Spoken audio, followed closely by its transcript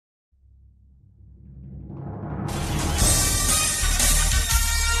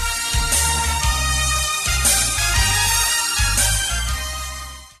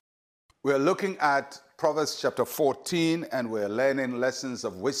We're looking at Proverbs chapter 14, and we're learning lessons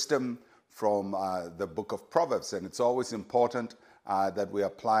of wisdom from the book of Proverbs. And it's always important that we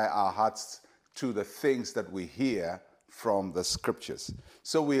apply our hearts to the things that we hear from the scriptures.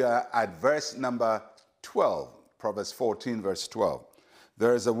 So we are at verse number 12, Proverbs 14, verse 12.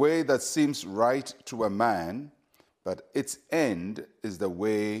 There is a way that seems right to a man, but its end is the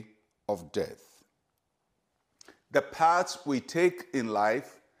way of death. The paths we take in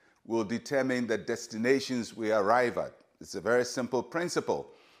life will determine the destinations we arrive at. It's a very simple principle.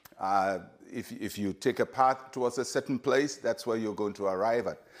 If you take a path towards a certain place, that's where you're going to arrive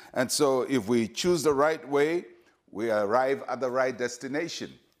at. And so if we choose the right way, we arrive at the right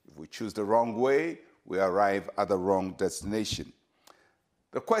destination. If we choose the wrong way, we arrive at the wrong destination.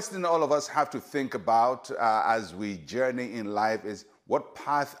 The question all of us have to think about as we journey in life is, what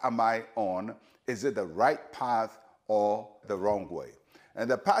path am I on? Is it the right path or the wrong way? And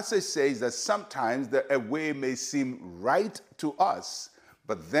the passage says that sometimes a way may seem right to us,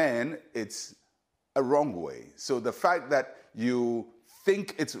 but then it's a wrong way. So the fact that you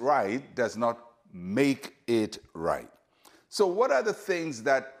think it's right does not make it right. So what are the things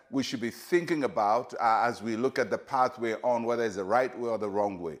that we should be thinking about as we look at the path we're on, whether it's the right way or the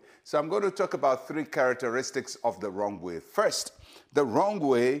wrong way? So I'm going to talk about three characteristics of the wrong way. First, the wrong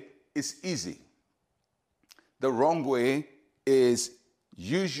way is easy. The wrong way is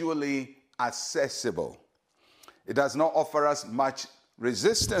usually accessible. It does not offer us much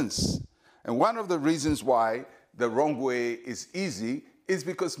resistance. And one of the reasons why the wrong way is easy is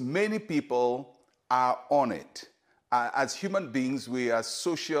because many people are on it. As human beings, we are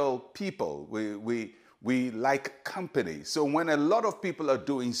social people. We like company. So when a lot of people are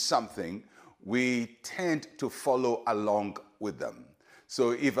doing something, we tend to follow along with them.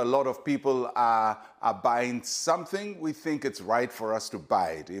 So if a lot of people are buying something, we think it's right for us to buy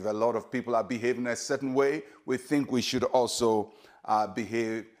it. If a lot of people are behaving a certain way, we think we should also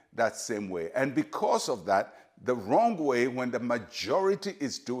behave that same way. And because of that, the wrong way, when the majority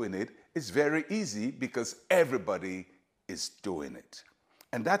is doing it, is very easy because everybody is doing it.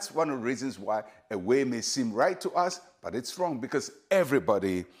 And that's one of the reasons why a way may seem right to us, but it's wrong because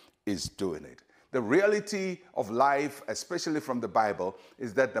everybody is doing it. The reality of life, especially from the Bible,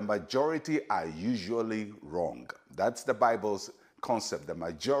 is that the majority are usually wrong. That's the Bible's concept. The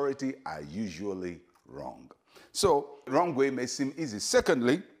majority are usually wrong. So, wrong way may seem easy.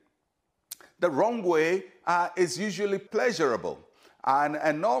 Secondly, the wrong way is usually pleasurable.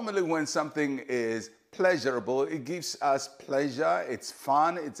 And normally when something is pleasurable, it gives us pleasure, it's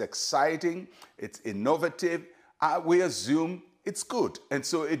fun, it's exciting, it's innovative. We assume it's good. And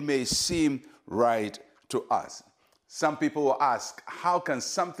so it may seem right to us. Some people will ask, how can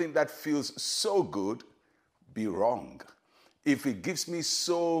something that feels so good be wrong? If it gives me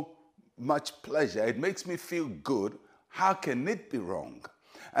so much pleasure, it makes me feel good, how can it be wrong?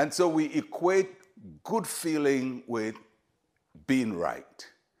 And so we equate good feeling with being right.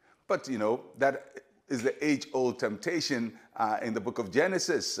 But that is the age-old temptation in the book of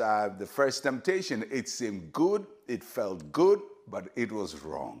Genesis. The first temptation, it seemed good, it felt good, but it was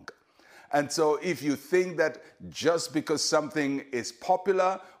wrong. And so if you think that just because something is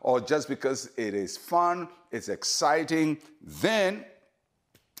popular or just because it is fun, it's exciting, then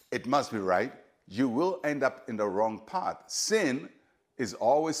it must be right, you will end up in the wrong path. Sin is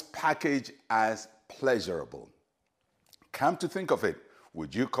always packaged as pleasurable. Come to think of it,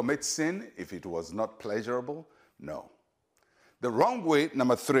 would you commit sin if it was not pleasurable? No. The wrong way,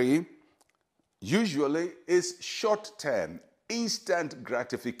 number 3, usually is short-term. Instant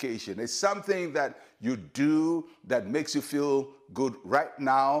gratification. It's something that you do that makes you feel good right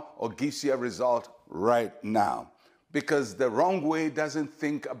now or gives you a result right now. Because the wrong way doesn't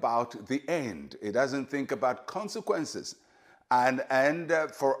think about the end. It doesn't think about consequences. And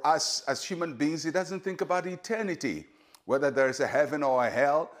for us as human beings, it doesn't think about eternity, whether there is a heaven or a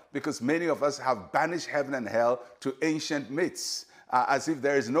hell, because many of us have banished heaven and hell to ancient myths, as if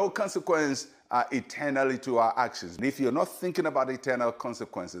there is no consequence eternally to our actions. And if you're not thinking about eternal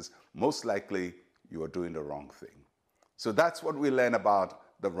consequences, most likely you are doing the wrong thing. So that's what we learn about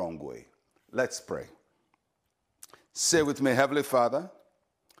the wrong way. Let's pray. Say with me, Heavenly Father,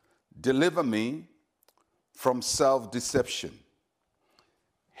 deliver me from self-deception.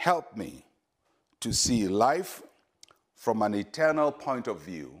 Help me to see life from an eternal point of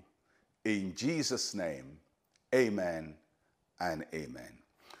view. In Jesus' name, amen and amen.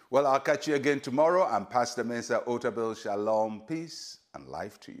 Well, I'll catch you again tomorrow. I'm Pastor Mensa, Otabil. Shalom, peace, and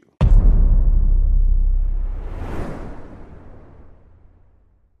life to you.